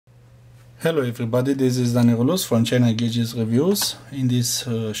Hello everybody, this is Daniel from China Gadgets Reviews. In this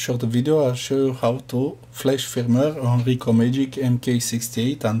short video I'll show you how to flash firmware on Rikomagic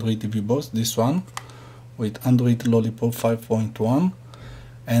MK68 Android TV Box, this one with Android Lollipop 5.1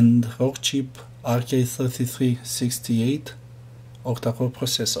 and Rikomagic RK3368 octa-core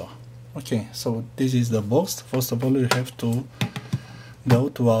processor. Okay, so this is the box. First of all, you have to go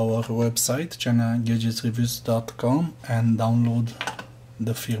to our website chinagadgetsreviews.com and download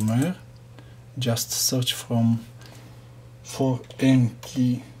the firmware. Just search for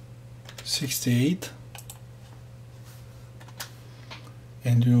MK68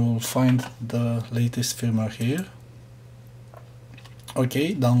 and you will find the latest firmware here.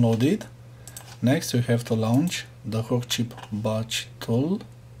 Okay, download it. Next you have to launch the Rikomagic batch tool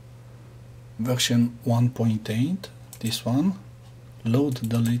version 1.8, this one. Load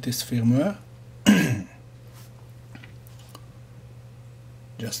the latest firmware.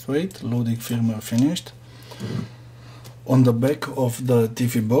 Just wait, loading firmware finished. On the back of the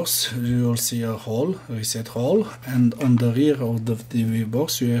TV box you will see a hole, reset hole, and on the rear of the TV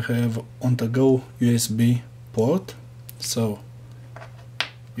box you have on the go USB port. So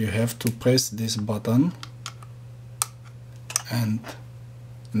you have to press this button, and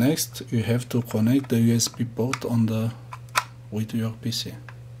next you have to connect the USB port on the with your PC.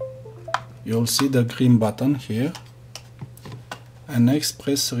 You'll see the green button here, and next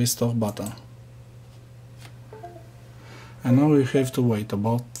press restore button. And now you have to wait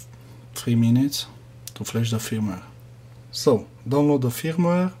about 3 minutes to flash the firmware. So download the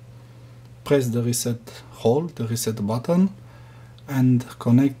firmware, press the reset hole, the reset button, and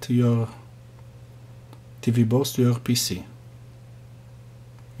connect your TV box to your PC.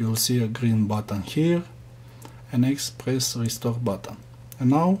 You'll see a green button here, and next press restore button. And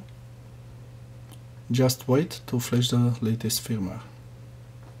now just wait to flash the latest firmware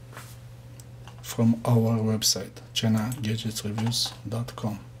from our website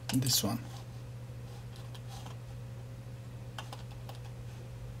chinagadgetsreviews.com, this one.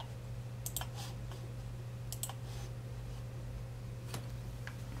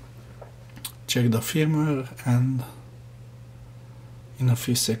 Check the firmware and in a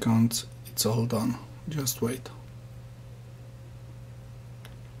few seconds it's all done. Just wait.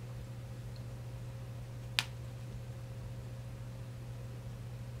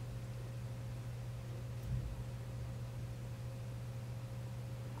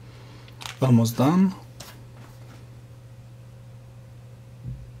 Almost done.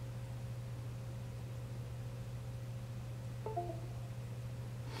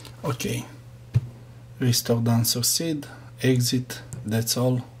 Okay, restore done, succeed, exit, that's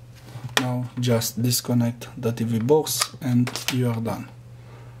all. Now just disconnect the TV box and you are done.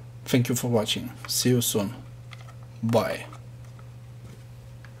 Thank you for watching. See you soon. Bye.